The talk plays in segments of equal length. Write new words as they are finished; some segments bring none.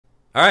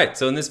All right,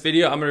 so in this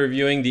video, I'm gonna be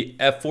reviewing the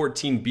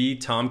F-14B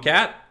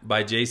Tomcat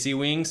by JC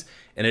Wings,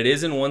 and it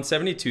is in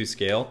 1/72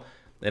 scale.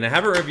 And I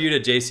haven't reviewed a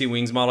JC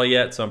Wings model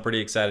yet, so I'm pretty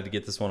excited to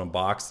get this one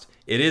unboxed.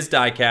 It is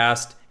die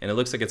cast, and it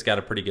looks like it's got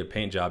a pretty good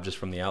paint job just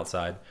from the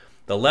outside.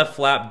 The left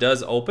flap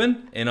does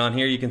open, and on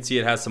here you can see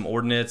it has some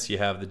ordnance. You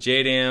have the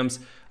JDAMs,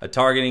 a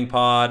targeting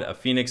pod, a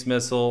Phoenix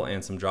missile,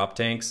 and some drop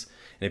tanks.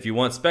 And if you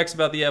want specs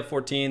about the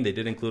F-14, they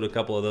did include a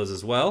couple of those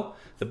as well.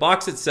 The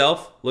box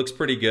itself looks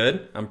pretty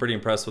good. I'm pretty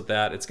impressed with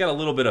that. It's got a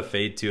little bit of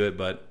fade to it,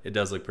 but it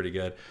does look pretty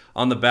good.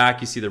 On the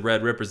back, you see the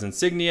Red Ripper's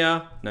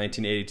insignia,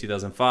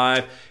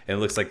 1980-2005, and it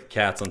looks like the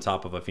cat's on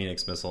top of a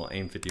Phoenix missile,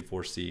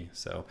 AIM-54C.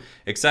 So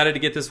excited to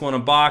get this one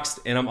unboxed,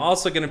 and I'm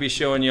also gonna be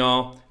showing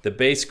y'all the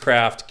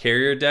Basecraft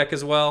carrier deck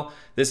as well.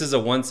 This is a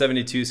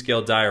 1/72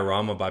 scale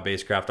diorama by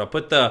Basecraft. I'll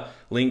put the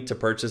link to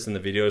purchase in the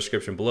video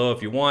description below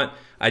if you want.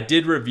 I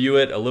did review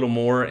it a little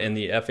more in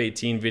the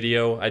F-18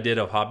 video I did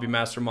of Hobby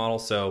Master model,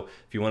 so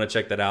if you want to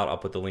check that out, I'll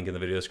put the link in the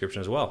video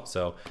description as well.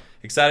 So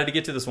excited to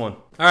get to this one.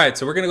 All right,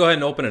 so we're gonna go ahead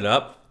and open it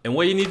up. And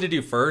what you need to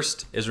do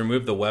first is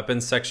remove the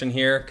weapons section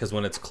here, because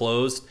when it's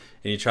closed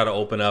and you try to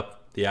open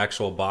up the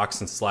actual box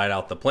and slide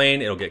out the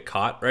plane, it'll get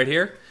caught right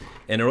here.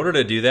 And in order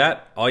to do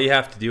that, all you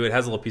have to do, it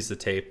has a little piece of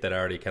tape that I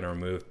already kind of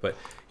removed, but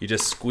you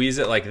just squeeze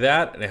it like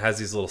that, and it has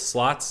these little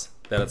slots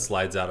that it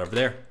slides out over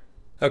there.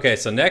 Okay,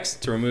 so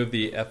next, to remove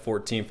the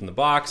F-14 from the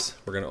box,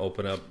 we're gonna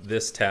open up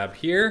this tab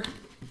here,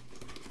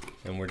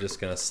 and we're just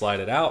gonna slide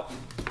it out.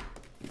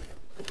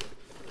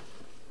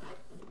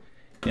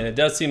 And it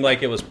does seem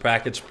like it was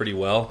packaged pretty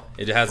well.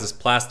 It has this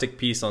plastic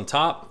piece on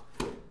top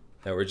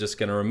that we're just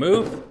gonna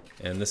remove,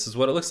 and this is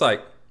what it looks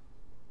like.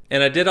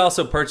 And I did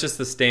also purchase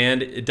the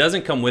stand. It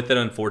doesn't come with it,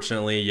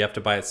 unfortunately. You have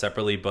to buy it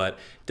separately, but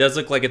it does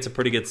look like it's a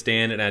pretty good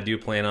stand, and I do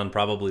plan on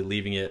probably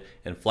leaving it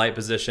in flight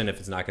position if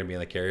it's not gonna be on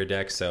the carrier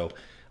deck, so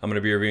I'm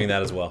gonna be reviewing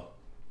that as well.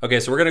 Okay,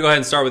 so we're gonna go ahead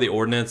and start with the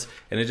ordnance,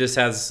 and it just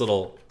has this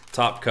little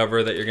top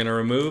cover that you're gonna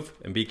remove,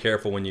 and be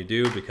careful when you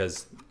do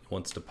because it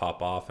wants to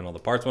pop off and all the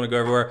parts wanna go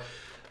everywhere.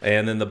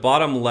 And then the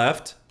bottom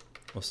left,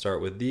 we'll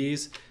start with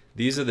these.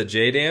 These are the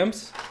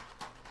JDAMs,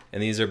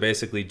 and these are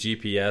basically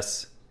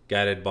GPS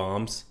guided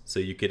bombs.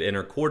 So you could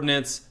enter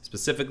coordinates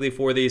specifically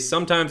for these.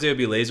 Sometimes they would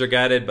be laser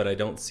guided, but I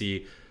don't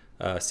see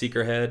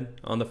seeker head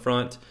on the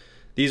front.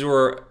 These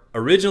were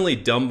originally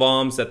dumb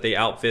bombs that they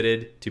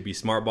outfitted to be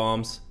smart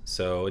bombs.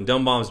 So, and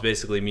dumb bombs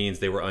basically means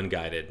they were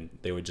unguided.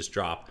 They would just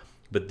drop.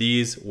 But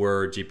these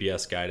were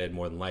GPS guided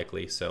more than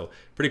likely. So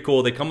pretty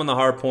cool. They come on the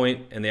hard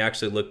point and they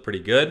actually look pretty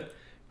good.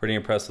 Pretty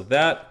impressed with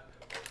that.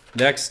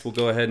 Next, we'll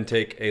go ahead and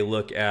take a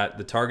look at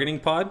the targeting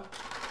pod.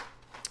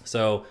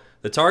 So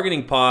the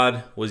targeting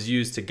pod was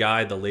used to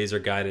guide the laser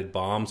guided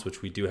bombs,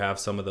 which we do have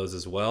some of those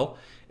as well.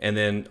 And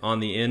then on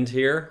the end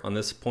here, on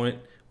this point,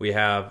 we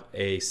have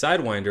a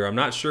Sidewinder. I'm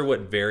not sure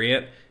what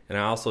variant, and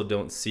I also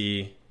don't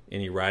see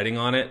any writing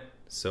on it,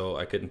 so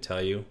I couldn't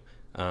tell you,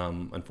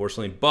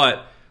 unfortunately.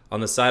 But on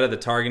the side of the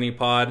targeting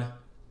pod,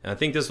 and I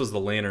think this was the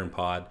lantern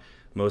pod.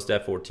 Most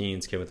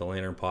F-14s came with the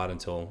lantern pod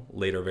until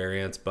later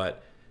variants,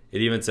 but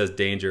it even says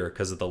danger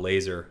because of the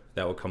laser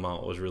that would come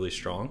out was really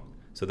strong.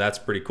 So that's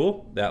pretty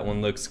cool. That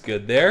one looks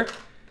good there.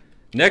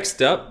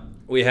 Next up,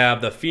 we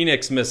have the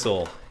Phoenix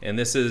missile, and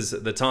this is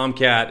the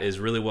Tomcat is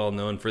really well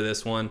known for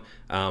this one.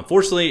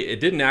 Fortunately, it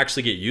didn't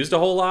actually get used a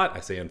whole lot. I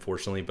say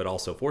unfortunately, but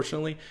also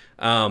fortunately.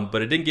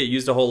 But it didn't get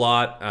used a whole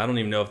lot. I don't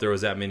even know if there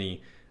was that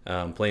many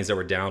planes that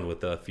were downed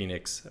with the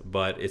Phoenix,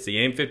 but it's the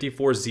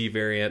AIM-54Z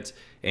variant,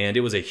 and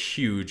it was a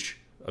huge,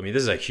 I mean,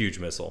 this is a huge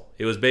missile.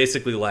 It was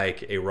basically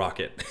like a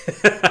rocket.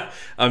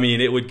 I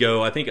mean, it would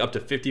go, I think, up to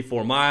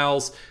 54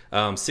 miles,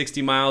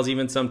 60 miles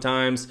even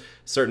sometimes.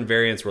 Certain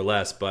variants were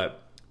less, but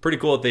pretty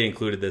cool that they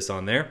included this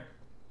on there.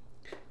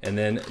 And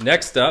then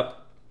next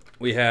up,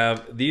 we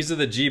have, these are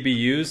the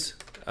GBUs,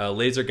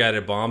 laser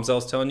guided bombs I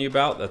was telling you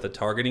about, that the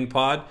targeting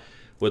pod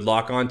would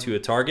lock onto a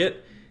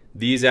target.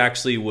 These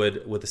actually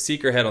would, with the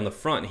seeker head on the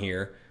front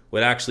here,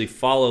 would actually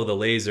follow the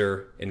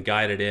laser and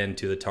guide it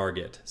into the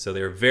target. So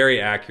they're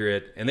very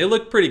accurate, and they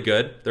look pretty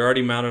good. They're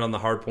already mounted on the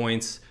hard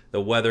points.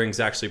 The weathering's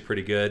actually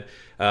pretty good.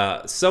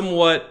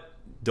 Somewhat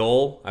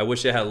dull. I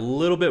wish it had a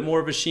little bit more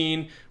of a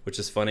sheen, which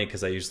is funny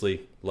because I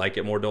usually like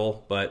it more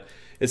dull, but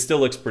it still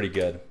looks pretty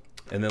good.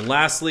 And then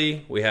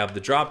lastly, we have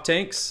the drop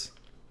tanks,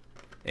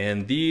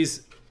 and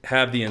these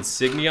have the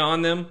insignia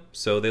on them,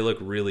 so they look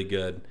really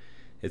good.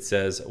 It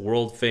says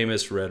world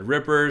famous Red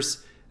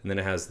Rippers, and then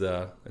it has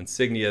the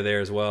insignia there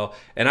as well.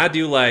 And I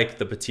do like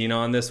the patina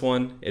on this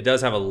one. It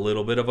does have a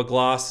little bit of a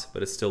gloss,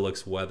 but it still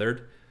looks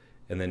weathered.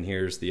 And then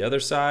here's the other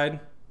side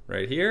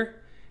right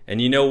here.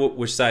 And you know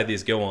which side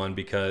these go on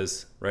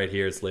because right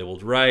here it's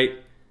labeled right,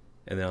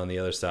 and then on the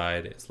other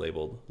side it's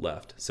labeled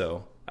left.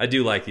 So I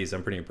do like these.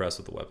 I'm pretty impressed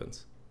with the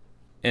weapons.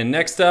 And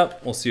next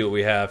up, we'll see what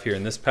we have here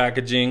in this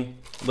packaging.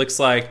 Looks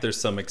like there's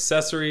some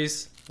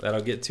accessories that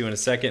I'll get to in a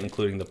second,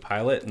 including the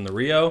pilot and the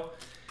Rio.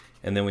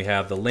 And then we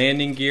have the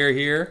landing gear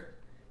here.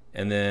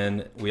 And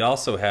then we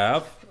also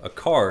have a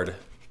card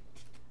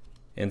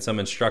and some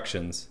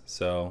instructions.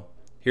 So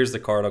here's the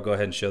card. I'll go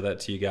ahead and show that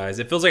to you guys.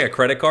 It feels like a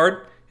credit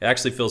card. it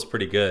actually feels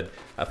pretty good.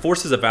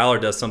 Forces of Valor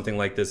does something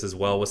like this as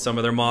well with some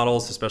of their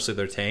models, especially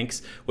their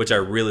tanks, which I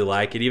really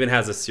like. It even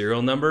has a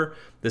serial number.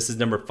 This is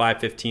number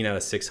 515 out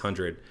of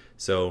 600.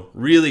 So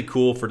really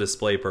cool for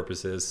display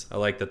purposes. I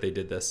like that they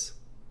did this.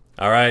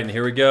 All right, and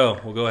here we go.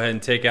 We'll go ahead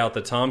and take out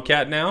the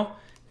Tomcat now.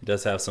 It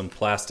does have some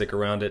plastic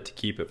around it to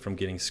keep it from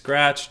getting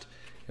scratched.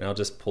 And I'll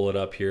just pull it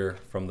up here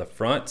from the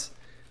front.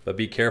 But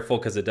be careful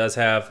because it does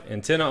have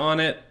antenna on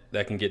it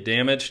that can get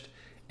damaged.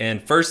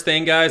 And first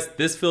thing, guys,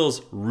 this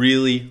feels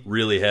really,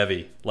 really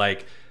heavy.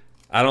 Like,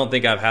 I don't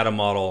think I've had a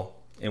model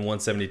in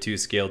 1/72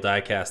 scale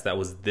diecast that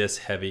was this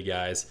heavy,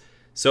 guys.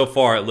 So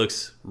far, it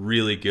looks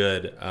really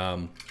good.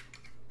 Oh,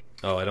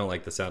 I don't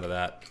like the sound of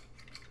that.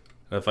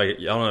 I don't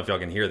know if y'all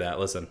can hear that.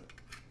 Listen.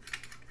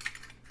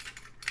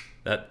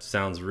 That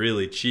sounds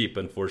really cheap,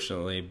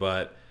 unfortunately,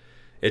 but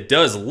it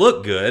does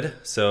look good,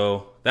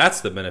 so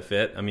that's the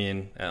benefit. I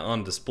mean,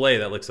 on display,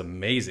 that looks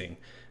amazing.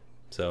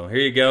 So here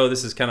you go.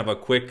 This is kind of a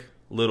quick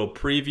little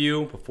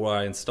preview before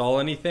I install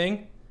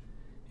anything.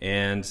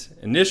 And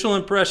initial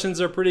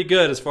impressions are pretty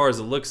good as far as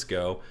the looks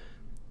go.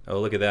 Oh,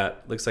 look at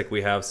that. Looks like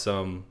we have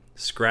some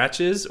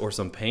scratches or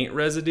some paint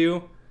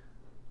residue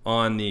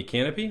on the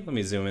canopy. Let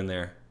me zoom in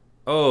there.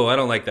 Oh, I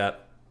don't like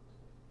that.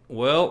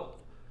 Well,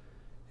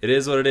 it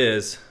is what it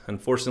is.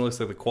 Unfortunately, it looks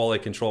like the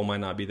quality control might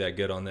not be that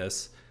good on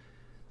this.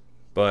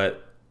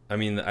 But, I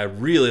mean, I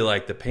really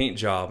like the paint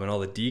job and all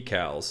the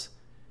decals.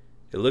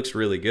 It looks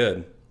really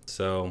good.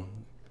 So,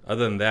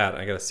 other than that,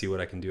 I gotta see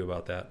what I can do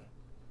about that.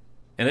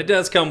 And it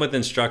does come with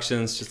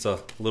instructions, just a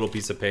little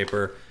piece of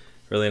paper.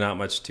 Really not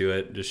much to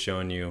it, just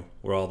showing you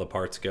where all the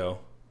parts go.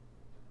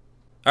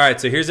 All right,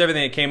 so here's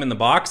everything that came in the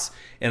box.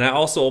 And I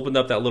also opened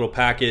up that little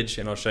package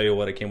and I'll show you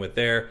what it came with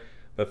there.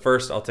 But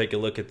first, I'll take a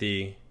look at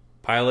the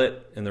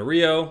Pilot and the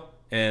Rio,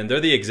 and they're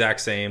the exact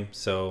same,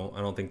 so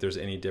I don't think there's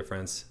any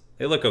difference.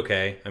 They look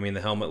okay. I mean,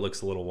 the helmet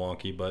looks a little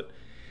wonky, but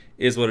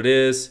is what it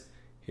is.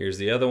 Here's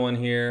the other one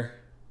here.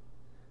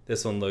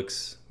 This one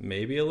looks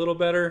maybe a little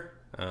better,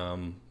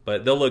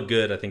 but they'll look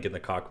good, I think, in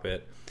the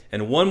cockpit.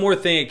 And one more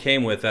thing it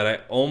came with that I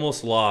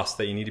almost lost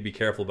that you need to be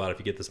careful about if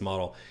you get this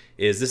model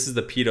is this is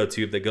the pitot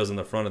tube that goes in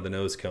the front of the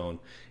nose cone.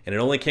 And it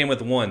only came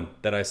with one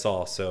that I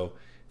saw, so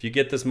if you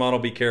get this model,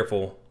 be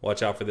careful.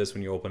 Watch out for this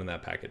when you open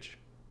that package.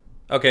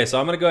 Okay, so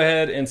I'm gonna go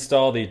ahead and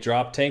install the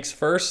drop tanks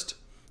first.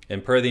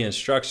 And per the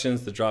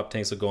instructions, the drop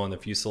tanks will go on the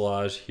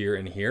fuselage here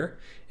and here.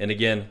 And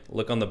again,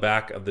 look on the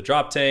back of the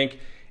drop tank,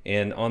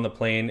 and on the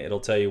plane, it'll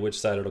tell you which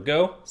side it'll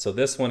go. So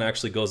this one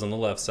actually goes on the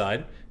left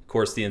side. Of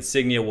course, the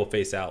insignia will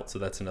face out, so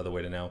that's another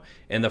way to know.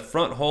 And the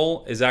front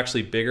hole is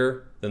actually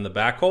bigger than the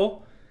back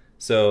hole.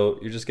 So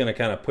you're just gonna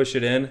kind of push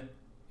it in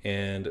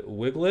and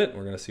wiggle it.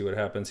 We're gonna see what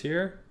happens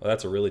here. Well,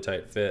 that's a really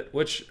tight fit,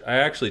 which I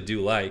actually do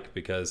like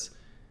because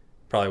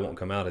probably won't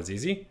come out as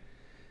easy.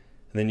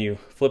 And then you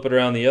flip it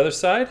around the other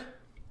side.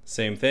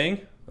 Same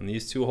thing on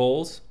these two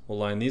holes. We'll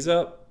line these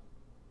up.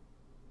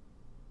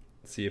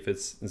 See if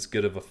it's as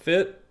good of a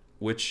fit,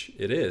 which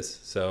it is.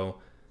 So,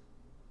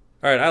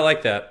 all right, I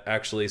like that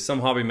actually. Some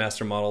Hobby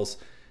Master models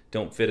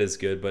don't fit as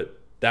good, but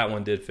that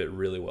one did fit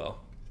really well.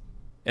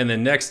 And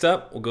then next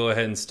up, we'll go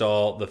ahead and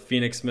install the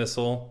Phoenix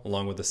missile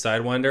along with the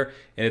Sidewinder.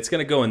 And it's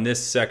gonna go in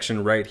this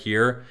section right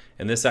here.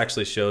 And this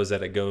actually shows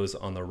that it goes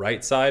on the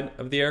right side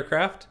of the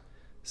aircraft.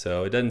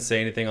 So it doesn't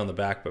say anything on the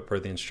back, but per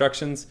the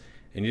instructions.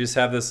 And you just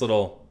have this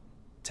little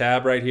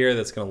tab right here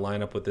that's gonna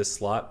line up with this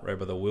slot right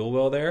by the wheel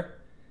well there.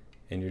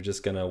 And you're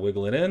just gonna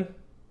wiggle it in.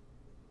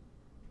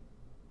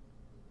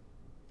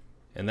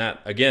 And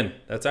that, again,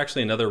 that's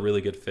actually another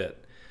really good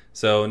fit.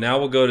 So now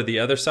we'll go to the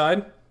other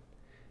side.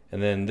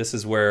 And then this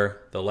is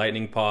where the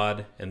lightning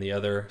pod and the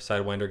other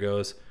Sidewinder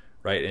goes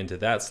right into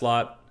that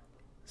slot,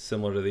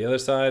 similar to the other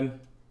side.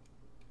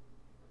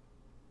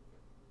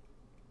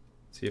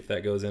 See if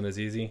that goes in as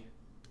easy.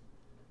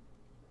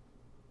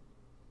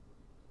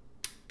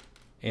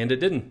 And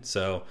it didn't.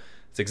 So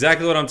it's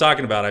exactly what I'm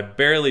talking about. I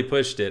barely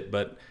pushed it,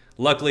 but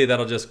luckily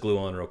that'll just glue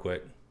on real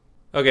quick.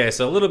 Okay,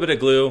 so a little bit of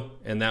glue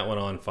and that went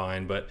on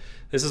fine, but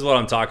this is what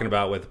I'm talking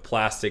about with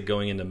plastic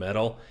going into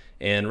metal.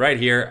 And right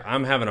here,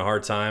 I'm having a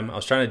hard time. I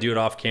was trying to do it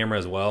off camera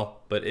as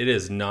well, but it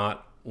is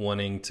not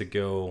wanting to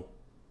go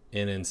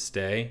in and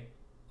stay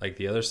like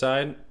the other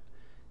side.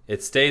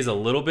 It stays a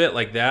little bit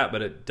like that,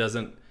 but it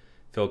doesn't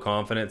feel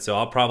confident. So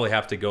I'll probably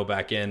have to go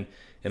back in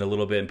a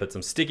little bit and put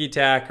some sticky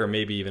tack or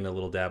maybe even a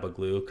little dab of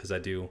glue because I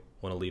do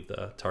want to leave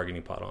the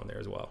targeting pot on there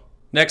as well.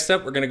 Next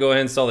up, we're going to go ahead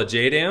and install the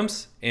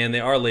J-dams, and they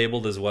are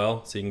labeled as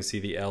well. So you can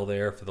see the L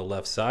there for the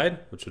left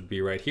side, which would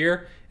be right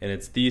here. And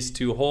it's these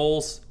two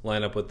holes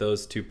line up with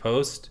those two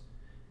posts.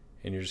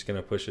 And you're just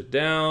going to push it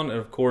down. And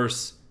of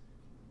course,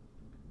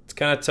 it's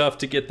kind of tough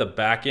to get the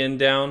back end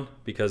down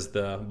because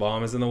the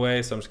bomb is in the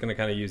way. So I'm just going to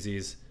kind of use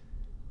these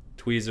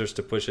tweezers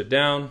to push it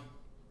down.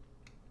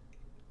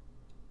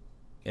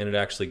 And it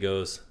actually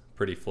goes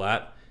pretty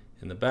flat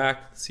in the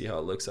back. Let's see how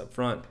it looks up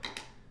front.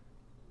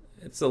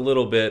 It's a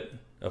little bit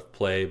of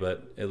play,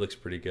 but it looks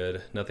pretty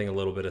good. Nothing a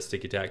little bit of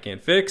sticky tack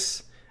can't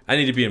fix. I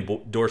need to be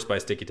endorsed by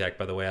sticky tack,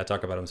 by the way. I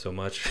talk about them so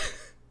much.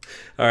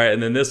 All right,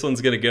 and then this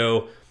one's gonna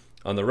go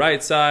on the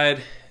right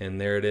side, and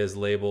there it is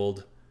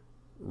labeled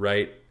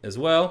right as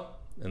well.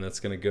 And that's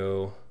gonna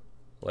go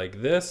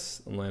like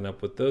this and line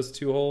up with those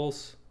two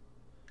holes.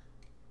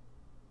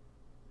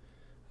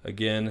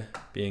 Again,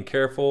 being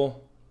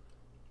careful.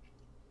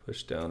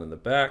 Push down in the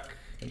back,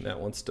 and that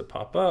wants to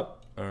pop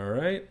up. All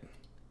right.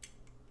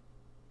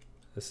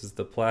 This is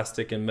the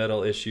plastic and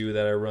metal issue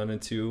that I run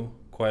into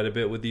quite a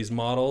bit with these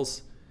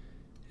models,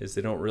 is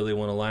they don't really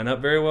want to line up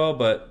very well,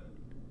 but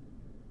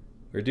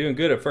we're doing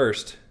good at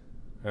first.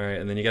 All right,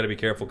 and then you got to be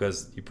careful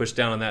because you push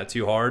down on that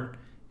too hard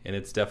and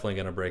it's definitely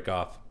going to break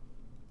off.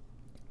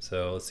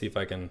 So let's see if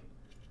I can.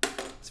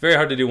 It's very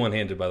hard to do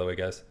one-handed, by the way,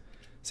 guys.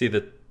 See,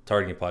 the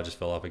targeting pod just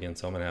fell off again,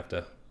 so I'm going to have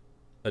to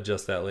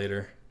adjust that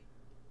later.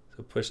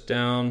 So push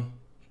down,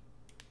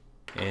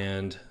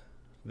 and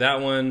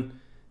that one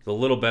is a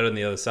little better than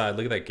the other side.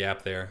 Look at that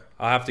gap there.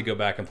 I'll have to go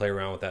back and play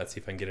around with that, see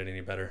if I can get it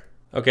any better.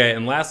 Okay,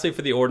 and lastly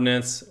for the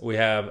ordnance, we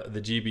have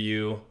the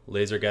GBU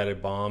laser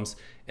guided bombs,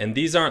 and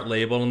these aren't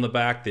labeled on the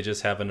back, they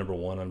just have a number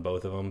 1 on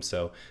both of them.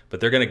 So, but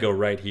they're gonna go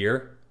right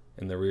here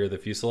in the rear of the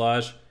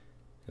fuselage,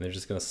 and they're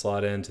just gonna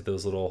slot into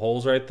those little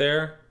holes right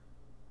there.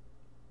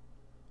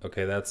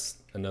 Okay, that's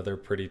another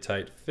pretty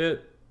tight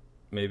fit.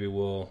 Maybe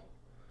we'll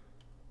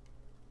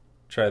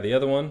try the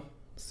other one,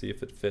 see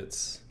if it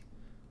fits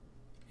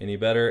any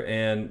better.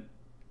 And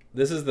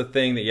this is the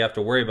thing that you have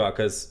to worry about,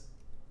 because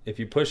if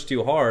you push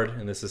too hard,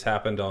 and this has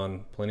happened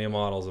on plenty of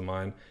models of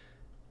mine,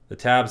 the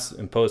tabs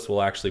in post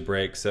will actually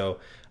break. So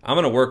I'm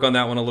gonna work on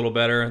that one a little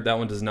better. That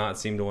one does not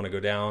seem to want to go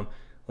down.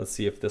 Let's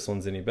see if this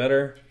one's any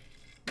better.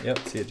 Yep,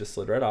 see, it just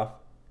slid right off.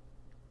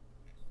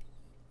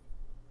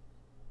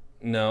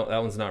 No, that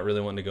one's not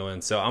really wanting to go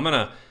in. So I'm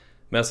gonna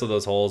mess with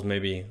those holes,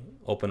 maybe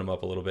open them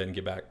up a little bit and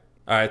get back.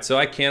 All right, so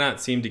I cannot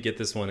seem to get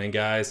this one in,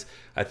 guys.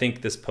 I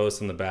think this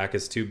post on the back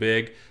is too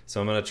big. So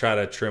I'm gonna try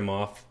to trim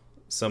off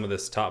some of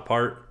this top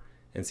part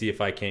and see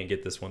if I can't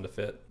get this one to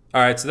fit.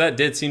 All right, so that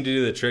did seem to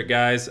do the trick,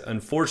 guys.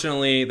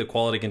 Unfortunately, the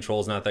quality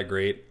control is not that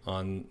great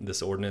on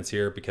this ordnance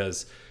here,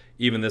 because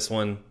even this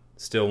one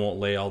still won't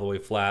lay all the way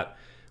flat,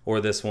 or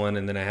this one,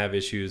 and then I have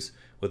issues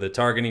with the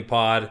targeting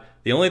pod.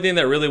 The only thing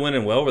that really went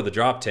in well were the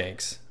drop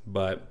tanks,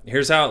 but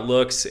here's how it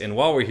looks. And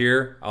while we're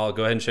here, I'll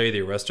go ahead and show you the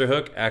arrestor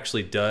hook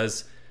actually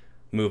does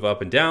move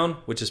up and down,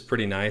 which is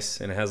pretty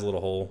nice, and it has a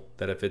little hole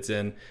that it fits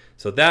in.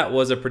 So that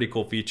was a pretty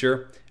cool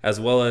feature, as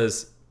well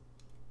as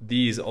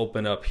these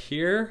open up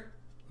here.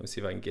 Let me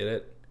see if I can get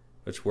it,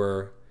 which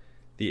were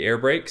the air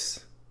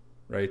brakes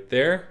right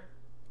there.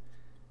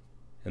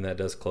 And that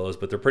does close,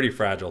 but they're pretty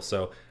fragile.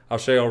 So I'll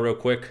show you all real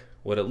quick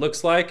what it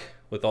looks like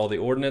with all the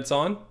ordnance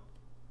on.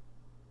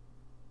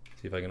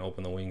 See if I can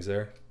open the wings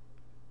there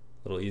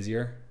a little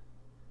easier.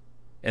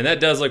 And that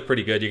does look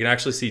pretty good. You can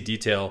actually see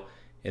detail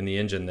in the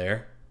engine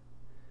there.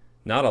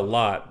 Not a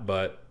lot,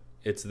 but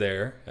it's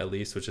there at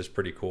least, which is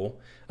pretty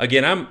cool.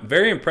 Again, I'm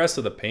very impressed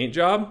with the paint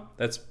job.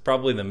 That's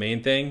probably the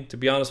main thing, to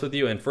be honest with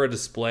you. And for a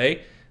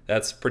display,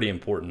 that's pretty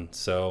important.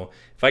 So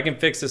if I can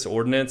fix this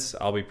ordnance,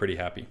 I'll be pretty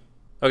happy.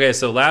 Okay,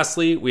 so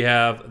lastly, we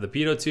have the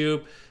pitot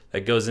tube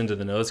that goes into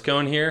the nose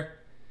cone here.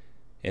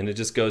 And it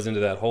just goes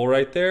into that hole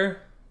right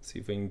there. Let's see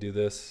if we can do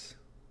this.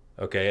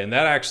 Okay, and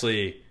that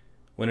actually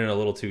went in a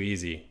little too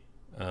easy.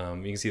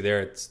 You can see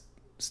there it's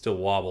still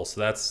wobbles,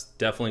 so that's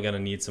definitely gonna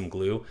need some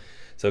glue.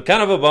 So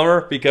kind of a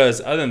bummer,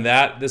 because other than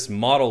that, this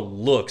model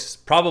looks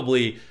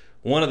probably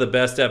one of the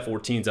best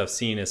F-14s I've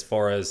seen as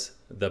far as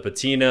the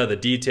patina, the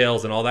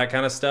details, and all that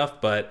kind of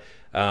stuff. But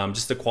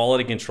just the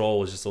quality control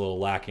was just a little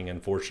lacking,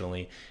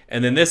 unfortunately.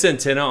 And then this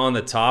antenna on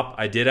the top,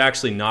 I did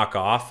actually knock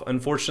off,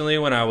 unfortunately,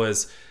 when I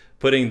was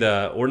putting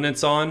the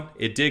ordnance on.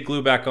 It did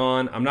glue back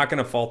on. I'm not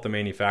gonna fault the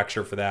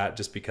manufacturer for that,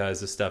 just because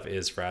this stuff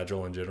is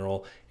fragile in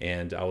general,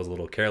 and I was a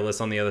little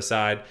careless on the other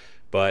side,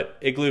 but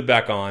it glued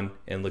back on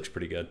and looks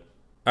pretty good.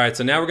 All right,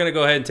 so now we're gonna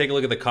go ahead and take a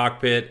look at the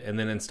cockpit and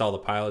then install the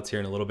pilots here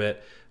in a little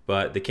bit.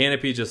 But the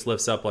canopy just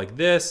lifts up like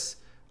this.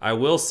 I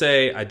will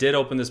say, I did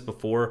open this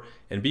before,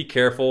 and be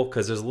careful,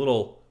 because there's a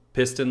little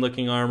piston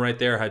looking arm right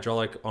there,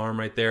 hydraulic arm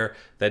right there,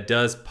 that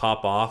does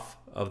pop off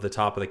of the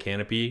top of the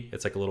canopy.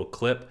 It's like a little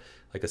clip,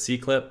 like a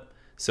C-clip.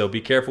 So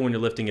be careful when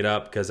you're lifting it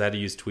up, because I had to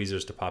use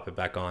tweezers to pop it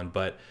back on.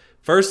 But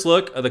first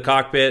look of the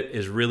cockpit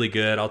is really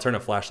good. I'll turn a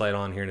flashlight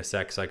on here in a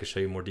sec so I can show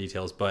you more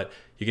details. But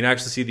you can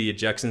actually see the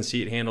ejection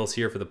seat handles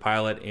here for the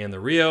pilot and the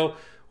Rio,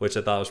 which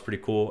I thought was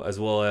pretty cool, as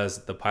well as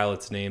the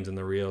pilot's names and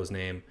the Rio's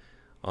name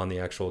on the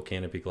actual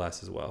canopy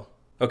glass as well.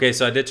 Okay,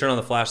 so I did turn on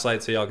the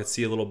flashlight so y'all could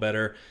see a little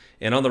better.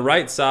 And on the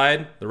right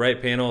side, the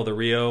right panel of the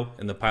Rio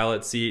and the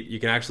pilot seat, you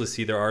can actually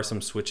see there are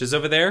some switches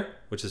over there,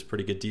 which is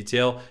pretty good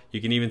detail. You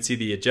can even see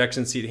the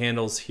ejection seat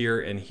handles here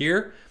and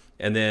here.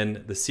 And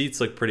then the seats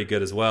look pretty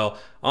good as well.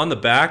 On the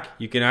back,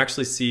 you can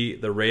actually see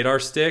the radar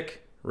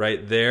stick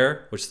right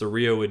there, which the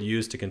Rio would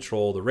use to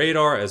control the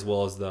radar, as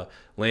well as the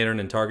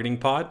lantern and targeting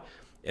pod.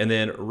 And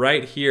then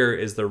right here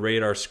is the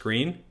radar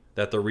screen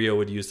that the Rio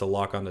would use to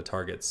lock onto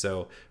targets.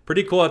 So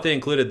pretty cool that they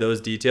included those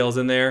details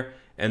in there.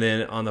 And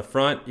then on the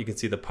front, you can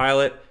see the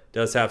pilot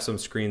does have some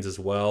screens as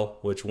well,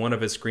 which one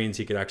of his screens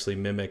he could actually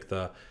mimic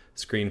the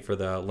screen for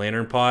the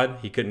lantern pod.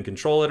 He couldn't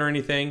control it or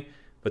anything,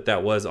 but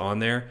that was on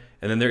there.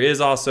 And then there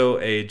is also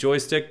a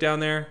joystick down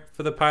there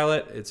for the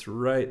pilot. It's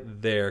right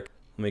there.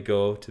 Let me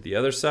go to the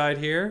other side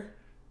here.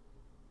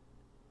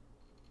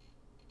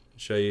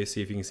 Show you,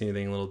 see if you can see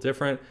anything a little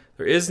different.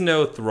 There is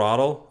no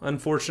throttle,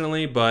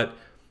 unfortunately, but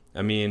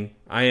I mean,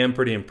 I am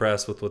pretty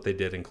impressed with what they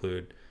did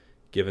include,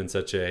 given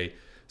such a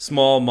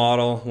small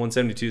model.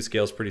 172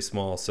 scale is pretty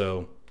small,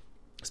 so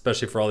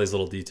especially for all these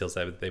little details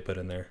that they put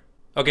in there.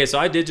 Okay, so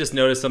I did just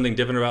notice something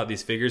different about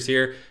these figures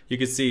here. You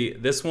can see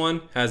this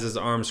one has his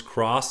arms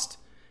crossed,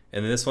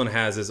 and this one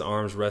has his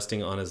arms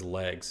resting on his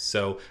legs.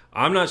 So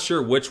I'm not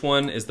sure which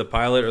one is the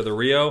pilot or the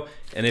Rio,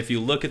 and if you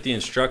look at the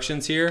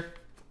instructions here,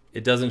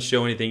 it doesn't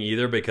show anything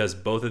either because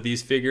both of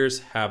these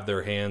figures have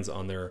their hands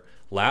on their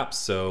laps.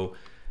 So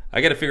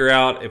I got to figure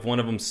out if one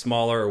of them's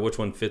smaller or which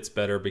one fits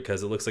better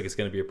because it looks like it's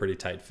going to be a pretty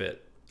tight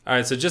fit. All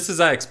right, so just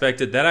as I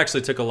expected, that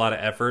actually took a lot of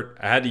effort.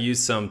 I had to use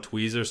some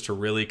tweezers to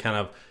really kind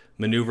of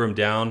maneuver them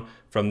down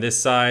from this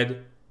side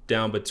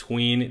down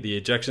between the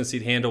ejection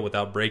seat handle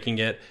without breaking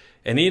it.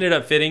 And he ended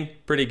up fitting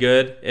pretty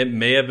good. It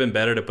may have been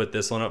better to put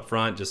this one up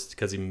front just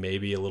because he may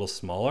be a little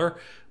smaller,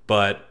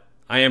 but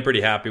I am pretty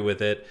happy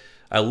with it.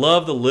 I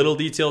love the little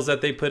details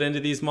that they put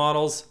into these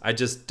models. I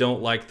just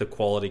don't like the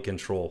quality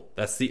control.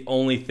 That's the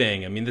only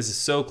thing. I mean, this is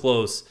so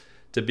close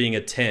to being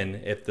a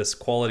 10 if this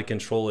quality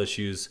control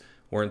issues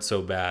weren't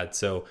so bad.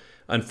 So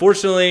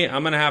unfortunately,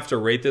 I'm gonna have to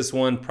rate this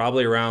one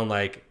probably around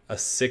like a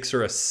 6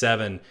 or a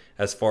 7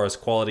 as far as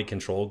quality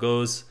control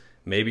goes,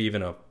 maybe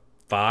even a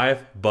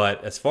 5.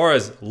 But as far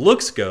as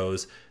looks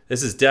goes,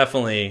 this is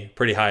definitely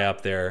pretty high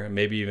up there,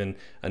 maybe even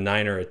a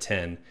 9 or a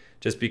 10,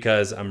 just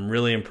because I'm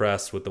really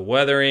impressed with the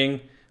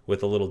weathering,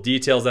 with the little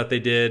details that they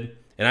did.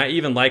 And I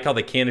even like how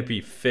the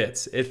canopy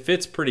fits. It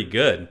fits pretty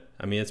good.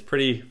 I mean, it's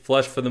pretty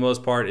flush for the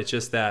most part. It's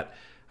just that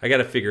I got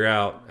to figure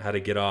out how to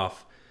get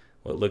off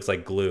what looks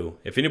like glue.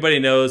 If anybody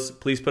knows,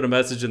 please put a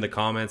message in the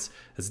comments.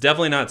 It's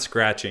definitely not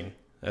scratching.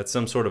 That's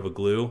some sort of a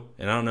glue.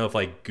 And I don't know if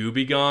like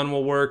Gooby Gone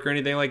will work or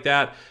anything like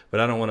that, but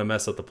I don't want to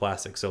mess up the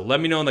plastic. So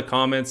let me know in the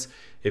comments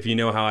if you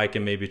know how I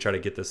can maybe try to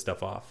get this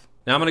stuff off.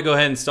 Now I'm going to go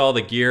ahead and install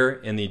the gear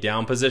in the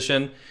down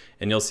position,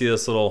 and you'll see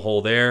this little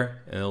hole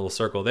there and a little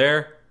circle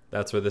there.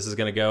 That's where this is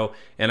going to go.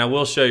 And I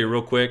will show you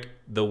real quick,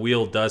 the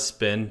wheel does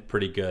spin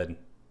pretty good.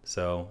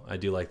 So I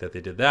do like that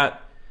they did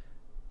that.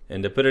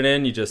 And to put it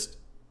in, you just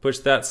push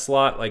that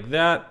slot like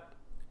that,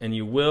 and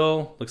you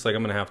will, looks like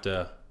I'm going to have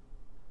to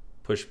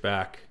push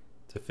back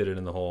to fit it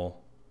in the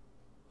hole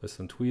with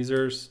some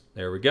tweezers.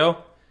 There we go.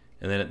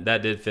 And then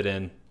that did fit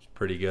in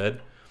pretty good.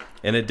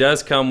 And it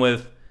does come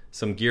with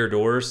some gear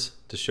doors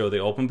to show the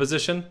open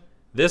position.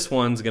 This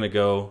one's gonna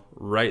go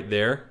right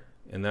there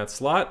in that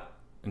slot,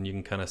 and you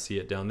can kind of see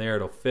it down there.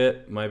 It'll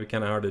fit. Might be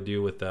kind of hard to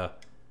do with the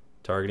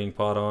targeting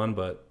pod on,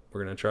 but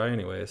we're gonna try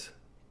anyways.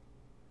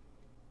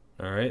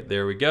 All right,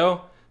 there we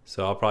go.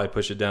 So I'll probably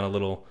push it down a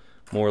little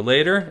more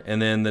later.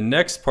 And then the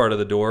next part of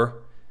the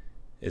door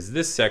is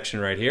this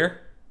section right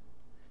here.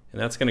 And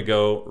that's gonna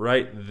go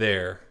right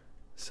there.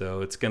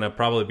 So it's gonna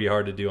probably be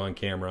hard to do on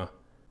camera.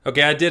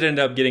 Okay, I did end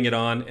up getting it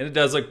on, and it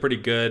does look pretty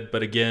good,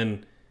 but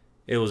again,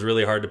 it was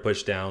really hard to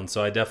push down.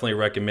 So I definitely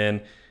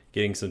recommend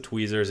getting some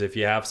tweezers. If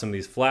you have some of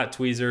these flat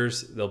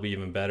tweezers, they'll be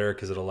even better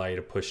because it'll allow you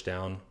to push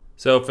down.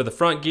 So for the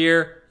front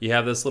gear, you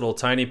have this little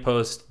tiny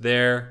post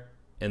there,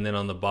 and then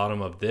on the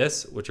bottom of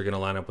this, which are gonna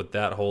line up with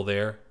that hole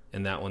there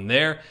and that one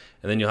there,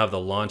 and then you'll have the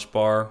launch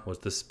bar, which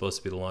this is supposed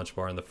to be the launch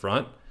bar in the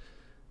front.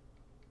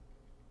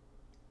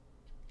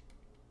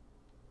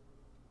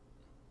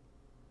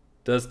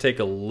 Does take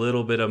a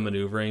little bit of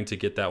maneuvering to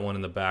get that one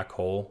in the back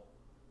hole.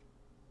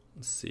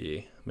 Let's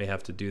see, may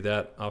have to do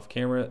that off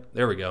camera.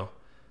 There we go.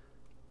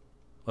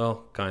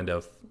 Well, kind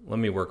of. Let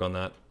me work on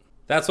that.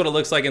 That's what it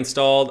looks like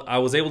installed. I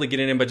was able to get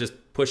it in by just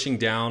pushing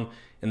down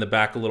in the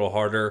back a little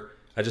harder.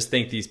 I just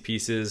think these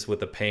pieces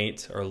with the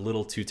paint are a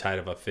little too tight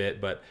of a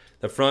fit, but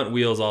the front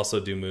wheels also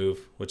do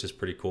move, which is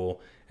pretty cool.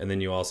 And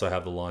then you also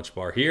have the launch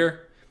bar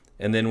here.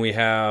 And then we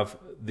have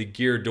the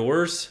gear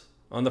doors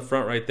on the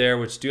front right there,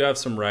 which do have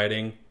some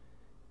writing.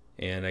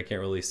 And I can't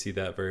really see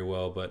that very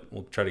well, but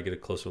we'll try to get a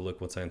closer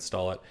look once I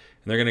install it.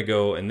 And they're gonna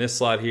go in this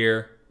slot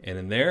here and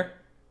in there.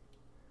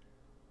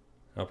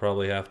 I'll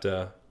probably have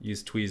to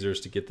use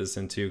tweezers to get this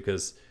into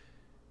because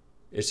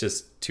it's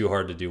just too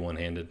hard to do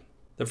one-handed.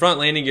 The front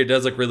landing gear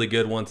does look really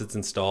good once it's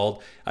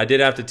installed. I did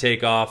have to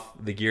take off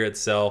the gear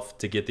itself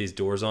to get these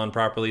doors on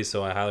properly,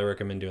 so I highly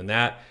recommend doing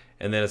that.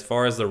 And then as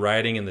far as the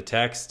writing and the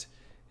text,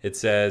 it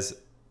says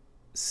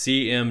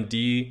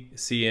CMD,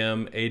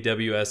 CM,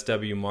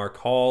 AWSW Mark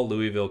Hall,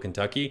 Louisville,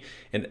 Kentucky.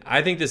 And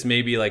I think this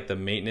may be like the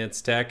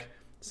maintenance tech.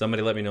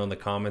 Somebody let me know in the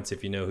comments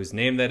if you know whose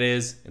name that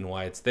is and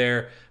why it's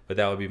there, but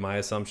that would be my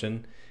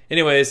assumption.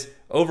 Anyways,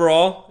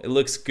 overall, it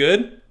looks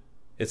good.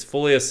 It's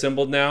fully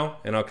assembled now,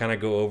 and I'll kind of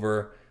go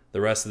over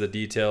the rest of the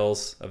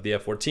details of the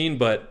F-14,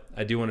 but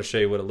I do want to show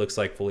you what it looks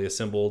like fully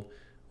assembled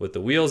with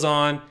the wheels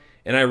on,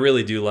 and I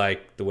really do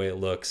like the way it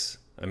looks.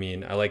 I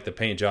mean, I like the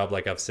paint job,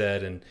 like I've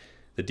said, and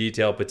the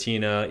detail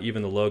patina,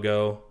 even the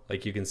logo,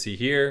 like you can see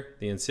here,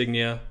 the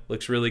insignia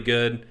looks really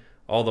good.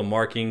 All the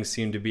markings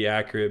seem to be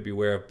accurate.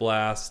 Beware of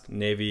blast,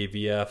 Navy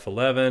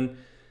VF11.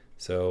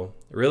 So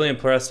really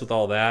impressed with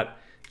all that.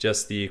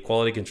 Just the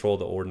quality control of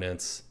the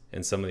ordnance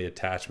and some of the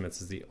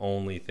attachments is the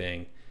only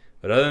thing.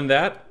 But other than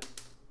that,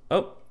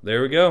 oh,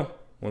 there we go.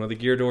 One of the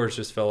gear doors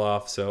just fell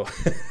off, so.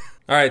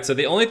 All right, so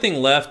the only thing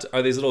left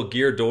are these little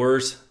gear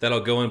doors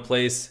that'll go in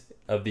place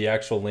of the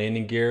actual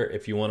landing gear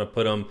if you want to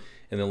put them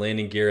in the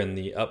landing gear in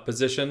the up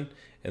position,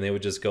 and they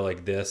would just go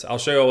like this. I'll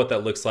show you what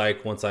that looks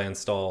like once I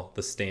install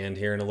the stand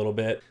here in a little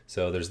bit.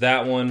 So there's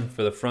that one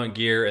for the front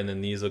gear, and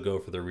then these will go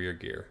for the rear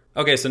gear.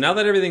 Okay, so now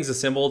that everything's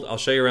assembled, I'll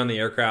show you around the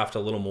aircraft a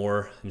little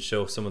more and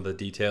show some of the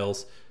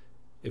details.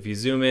 If you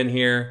zoom in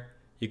here,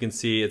 you can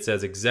see it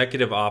says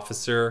Executive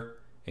Officer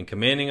and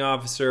Commanding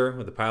Officer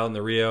with the pilot in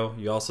the Rio.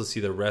 You also see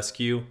the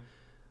rescue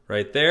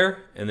right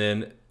there, and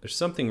then there's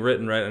something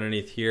written right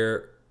underneath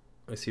here.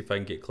 Let me see if I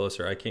can get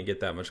closer. I can't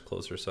get that much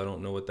closer, so I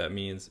don't know what that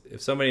means.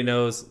 If somebody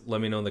knows,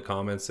 let me know in the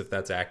comments if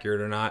that's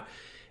accurate or not.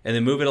 And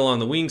then moving along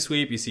the wing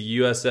sweep, you see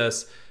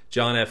USS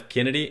John F.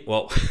 Kennedy.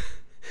 Well,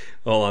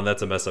 hold on,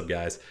 that's a mess up,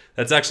 guys.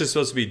 That's actually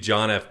supposed to be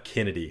John F.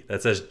 Kennedy.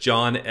 That says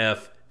John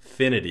F.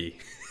 Finity.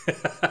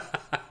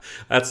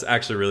 That's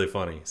actually really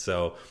funny.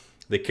 So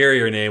the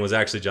carrier name was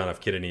actually John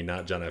F. Kennedy,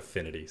 not John F.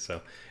 Finity.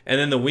 So, and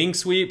then the wing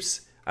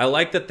sweeps, I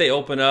like that they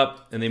open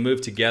up and they move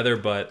together,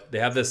 but they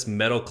have this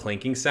metal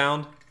clinking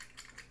sound.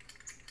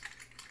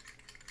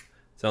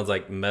 Sounds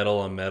like metal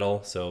on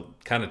metal, so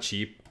kind of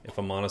cheap if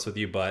I'm honest with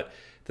you, but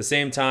at the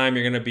same time,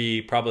 you're gonna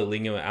be probably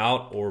leaning them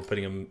out or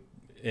putting them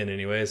in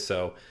anyways.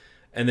 So,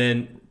 and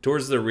then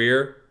towards the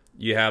rear,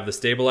 you have the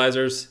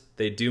stabilizers.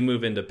 They do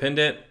move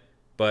independent,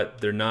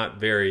 but they're not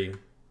very,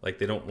 like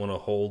they don't wanna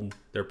hold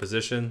their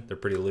position. They're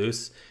pretty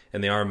loose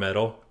and they are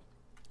metal.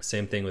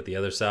 Same thing with the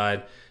other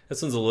side.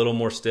 This one's a little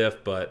more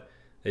stiff, but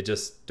they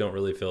just don't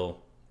really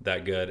feel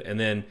that good. And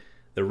then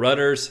the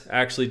rudders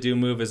actually do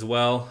move as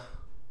well.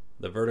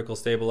 The vertical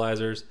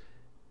stabilizers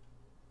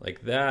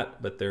like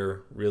that, but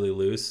they're really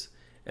loose.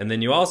 And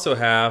then you also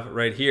have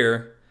right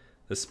here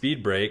the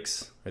speed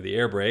brakes or the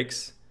air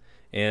brakes,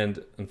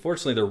 and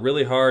unfortunately they're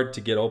really hard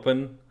to get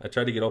open. I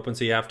tried to get open,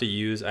 so I had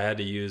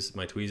to use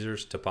my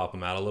tweezers to pop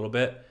them out a little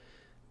bit.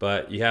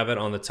 But you have it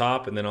on the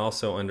top, and then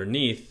also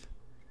underneath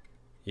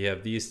you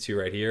have these two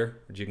right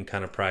here, which you can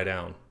kind of pry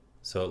down,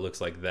 so it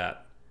looks like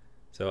that.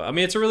 So I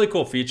mean, it's a really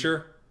cool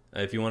feature.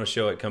 If you want to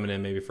show it coming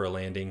in maybe for a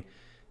landing,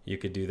 you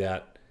could do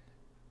that.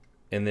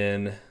 And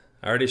then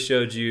I already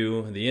showed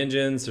you the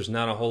engines. There's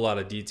not a whole lot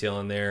of detail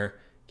in there.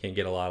 Can't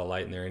get a lot of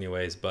light in there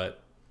anyways,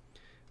 but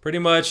pretty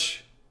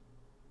much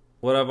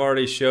what I've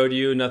already showed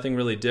you. Nothing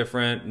really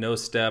different. No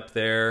step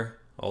there.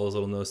 All those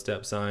little no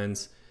step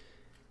signs.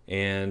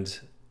 And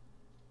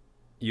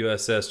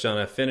USS John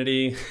F.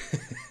 Finity.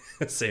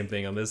 Same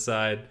thing on this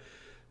side.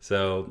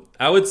 So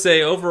I would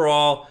say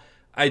overall,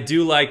 I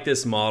do like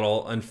this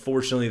model.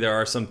 Unfortunately, there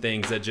are some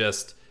things that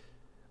just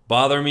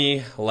bother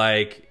me,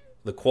 like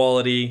the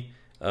quality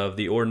of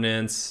the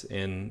ordnance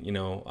and, you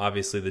know,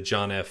 obviously the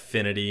John F.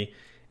 Finity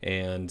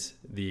and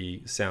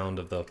the sound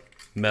of the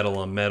metal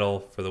on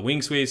metal for the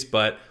wing sweeps.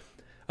 But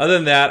other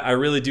than that, I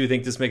really do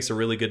think this makes a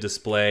really good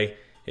display.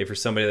 If you're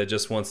somebody that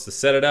just wants to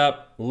set it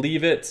up,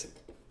 leave it,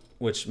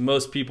 which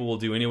most people will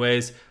do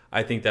anyways,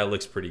 I think that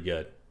looks pretty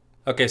good.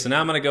 Okay, so now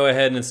I'm gonna go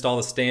ahead and install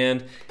the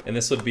stand, and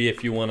this would be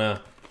if you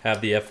wanna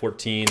have the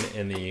F-14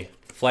 in the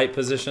flight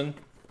position.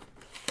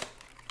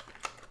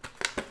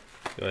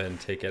 Go ahead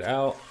and take it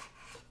out.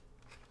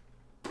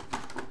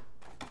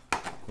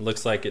 It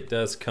looks like it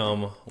does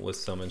come with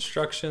some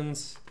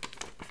instructions.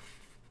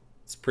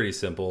 It's pretty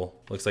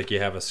simple. Looks like you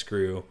have a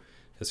screw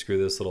to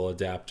screw this little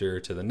adapter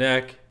to the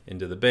neck,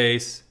 into the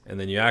base, and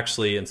then you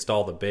actually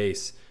install the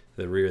base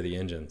to the rear of the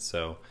engine.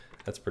 So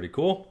that's pretty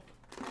cool.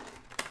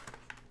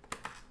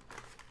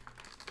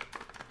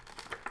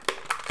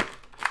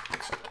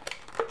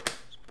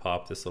 Just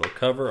pop this little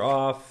cover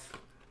off.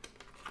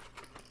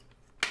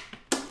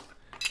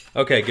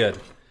 Okay, good.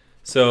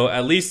 So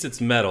at least it's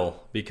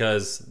metal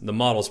because the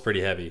model's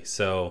pretty heavy.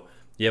 So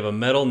you have a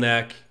metal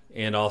neck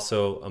and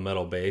also a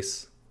metal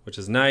base, which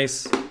is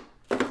nice.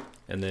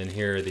 And then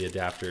here are the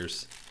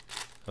adapters.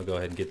 I'll go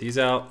ahead and get these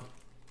out.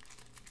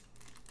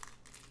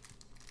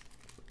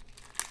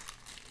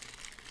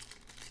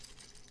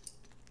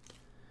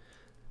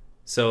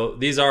 So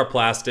these are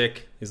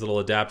plastic, these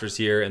little adapters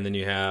here, and then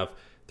you have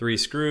 3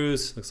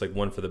 screws. Looks like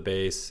 1 for the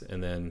base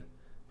and then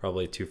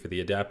probably 2 for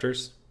the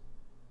adapters.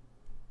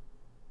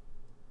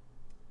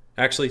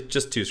 Actually,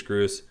 just 2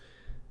 screws.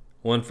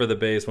 1 for the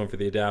base, 1 for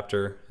the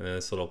adapter, and then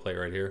this little plate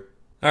right here.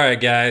 All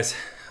right, guys,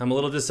 I'm a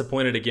little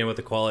disappointed again with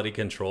the quality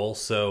control.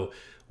 So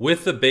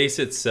with the base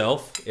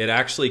itself, it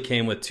actually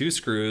came with 2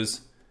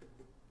 screws,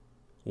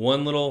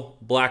 1 little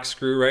black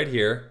screw right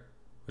here,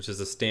 which is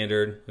a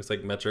standard, looks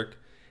like metric,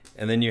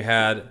 and then you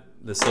had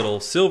this little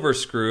silver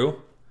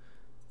screw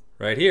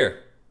right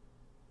here.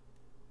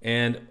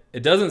 And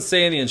it doesn't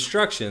say in the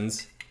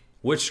instructions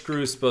which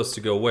screw is supposed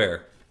to go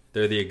where.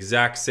 They're the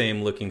exact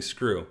same looking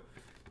screw.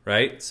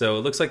 right? So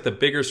it looks like the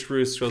bigger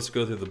screw is supposed to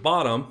go through the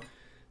bottom.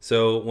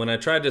 So when I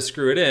tried to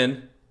screw it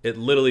in, it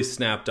literally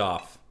snapped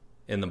off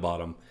in the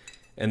bottom.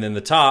 And then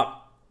the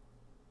top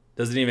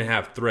doesn't even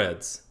have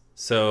threads.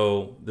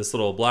 So this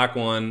little black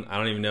one, I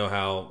don't even know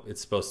how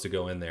it's supposed to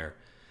go in there.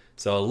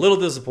 So a little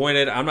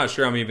disappointed. I'm not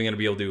sure I'm even gonna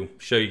be able to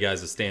show you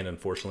guys the stand,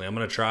 unfortunately. I'm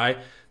gonna try.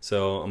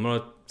 So I'm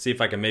gonna see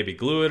if I can maybe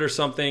glue it or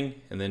something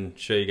and then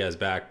show you guys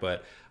back,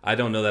 but I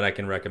don't know that I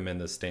can recommend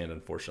this stand,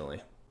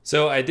 unfortunately.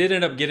 So I did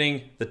end up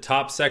getting the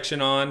top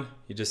section on.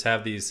 You just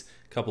have these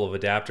couple of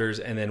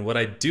adapters. And then what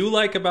I do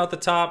like about the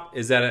top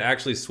is that it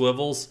actually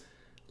swivels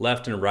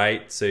left and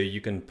right, so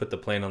you can put the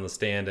plane on the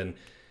stand and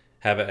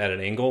have it at an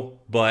angle.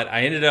 But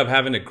I ended up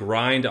having to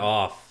grind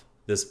off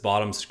this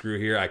bottom screw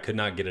here. I could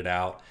not get it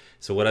out.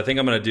 So what I think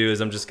I'm gonna do is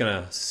I'm just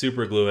gonna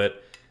super glue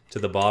it to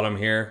the bottom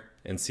here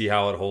and see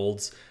how it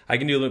holds. I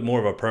can do a little more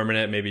of a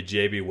permanent, maybe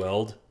JB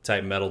weld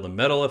type metal to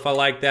metal if I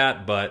like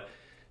that, but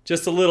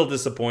just a little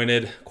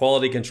disappointed.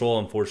 Quality control,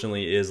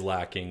 unfortunately, is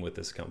lacking with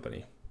this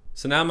company.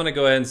 So now I'm gonna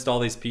go ahead and install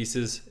these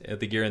pieces at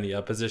the gear in the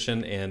up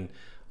position, and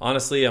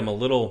honestly, I'm a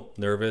little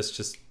nervous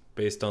just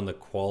based on the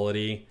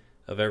quality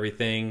of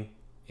everything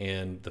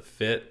and the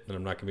fit, and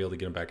I'm not gonna be able to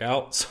get them back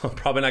out. So I'm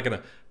probably not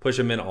gonna push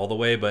them in all the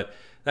way, but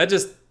that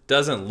just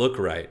doesn't look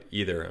right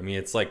either. I mean,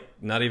 it's like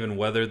not even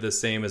weathered the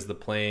same as the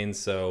plane,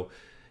 so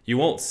you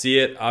won't see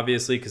it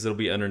obviously because it'll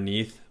be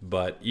underneath,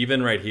 but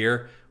even right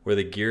here where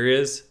the gear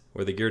is,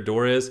 where the gear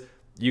door is,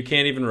 you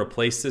can't even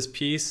replace this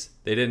piece.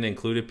 They didn't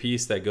include a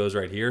piece that goes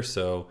right here,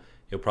 so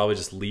you'll probably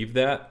just leave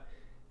that.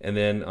 And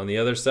then on the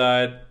other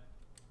side,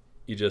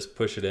 you just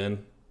push it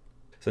in.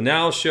 So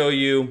now I'll show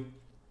you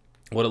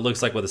what it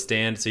looks like with a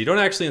stand. So you don't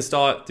actually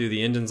install it through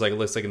the engines like it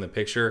looks like in the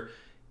picture.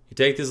 You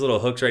take these little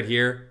hooks right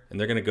here, and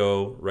they're gonna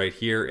go right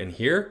here and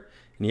here.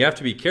 And you have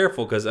to be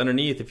careful because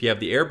underneath, if you have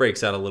the air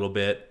brakes out a little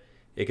bit,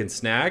 it can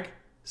snag.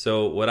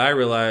 So what I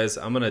realize,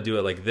 I'm gonna do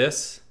it like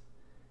this,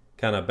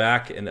 kind of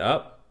back and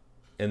up,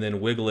 and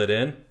then wiggle it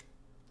in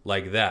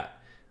like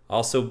that.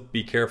 Also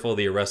be careful of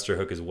the arrestor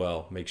hook as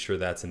well. Make sure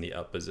that's in the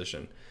up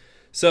position.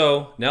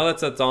 So now that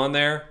that's on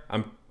there,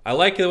 I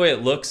like the way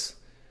it looks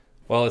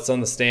while it's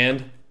on the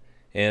stand.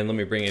 And let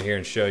me bring it here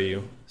and show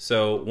you.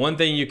 So one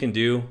thing you can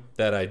do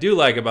that I do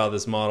like about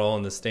this model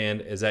and the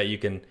stand is that you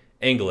can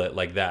angle it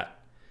like that.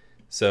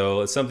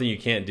 So it's something you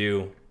can't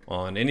do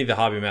on any of the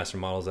Hobby Master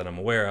models that I'm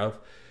aware of,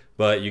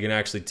 but you can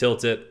actually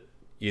tilt it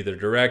either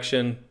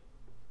direction.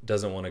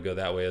 Doesn't want to go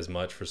that way as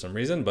much for some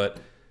reason, but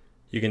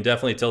you can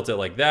definitely tilt it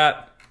like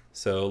that.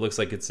 So it looks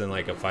like it's in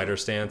like a fighter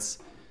stance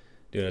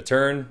doing a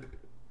turn.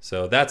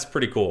 So that's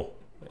pretty cool.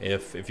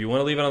 If you want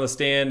to leave it on the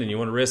stand and you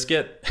want to risk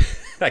it,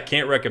 I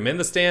can't recommend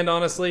the stand,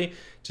 honestly,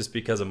 just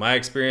because of my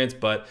experience,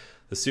 but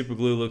the super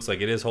glue looks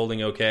like it is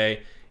holding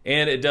okay,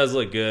 and it does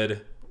look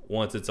good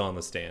once it's on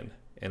the stand.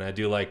 And I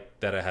do like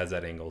that it has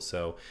that angle.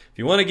 So if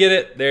you want to get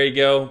it, there you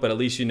go, but at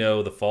least you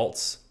know the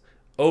faults.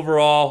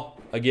 Overall,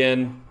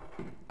 again,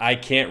 I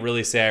can't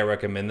really say I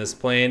recommend this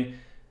plane,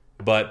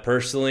 but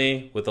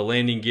personally, with the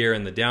landing gear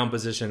and the down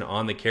position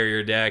on the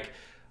carrier deck,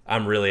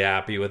 I'm really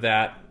happy with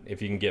that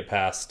if you can get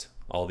past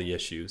all the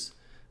issues.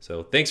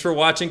 So thanks for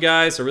watching,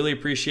 guys. I really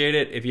appreciate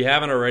it. If you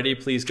haven't already,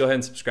 please go ahead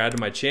and subscribe to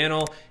my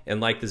channel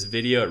and like this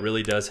video. It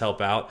really does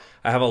help out.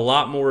 I have a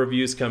lot more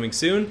reviews coming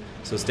soon,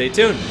 so stay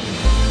tuned.